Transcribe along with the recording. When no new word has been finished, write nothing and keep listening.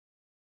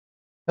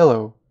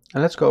Hello,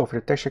 and let's go over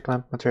the texture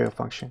clamp material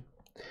function.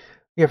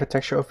 We have a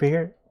texture over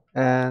here,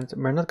 and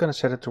we're not going to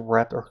set it to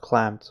wrapped or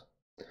clamped.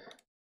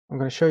 I'm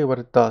going to show you what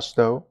it does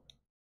though.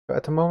 So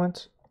at the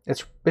moment,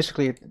 it's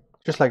basically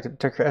just like the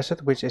texture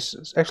asset, which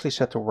is actually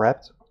set to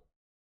wrapped.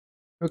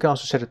 We can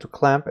also set it to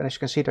clamp, and as you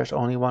can see, there's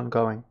only one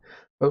going.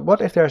 But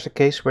what if there's a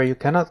case where you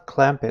cannot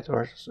clamp it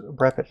or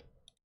wrap it?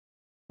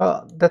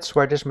 Well, that's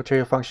where this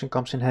material function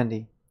comes in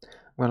handy. I'm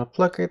going to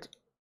plug it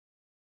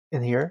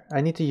in here.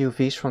 I need the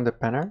UVs from the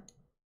panner.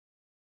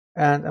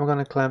 And I'm going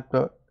to clamp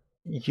the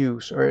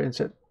U's, or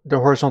instead the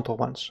horizontal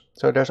ones.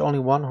 So there's only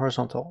one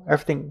horizontal.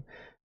 Everything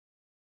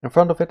in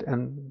front of it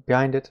and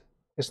behind it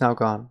is now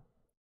gone.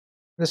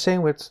 The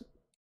same with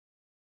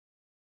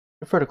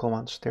the vertical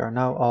ones. They are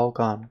now all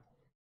gone.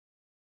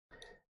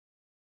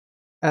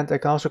 And I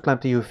can also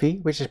clamp the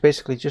UV, which is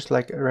basically just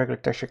like a regular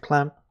texture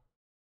clamp.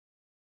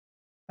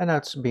 And now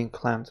it's being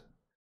clamped.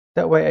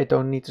 That way I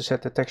don't need to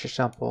set the texture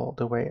sample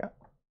the way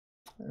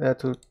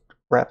to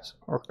wrapped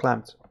or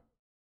clamped,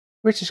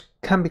 which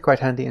can be quite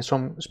handy in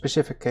some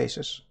specific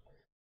cases.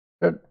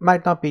 There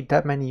might not be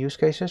that many use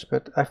cases,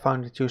 but I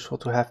found it useful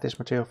to have this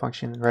material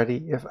function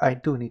ready if I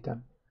do need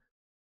them.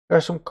 There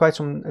are quite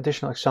some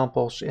additional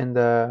examples in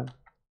the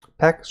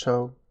pack,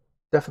 so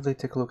definitely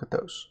take a look at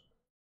those.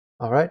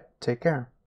 Alright, take care.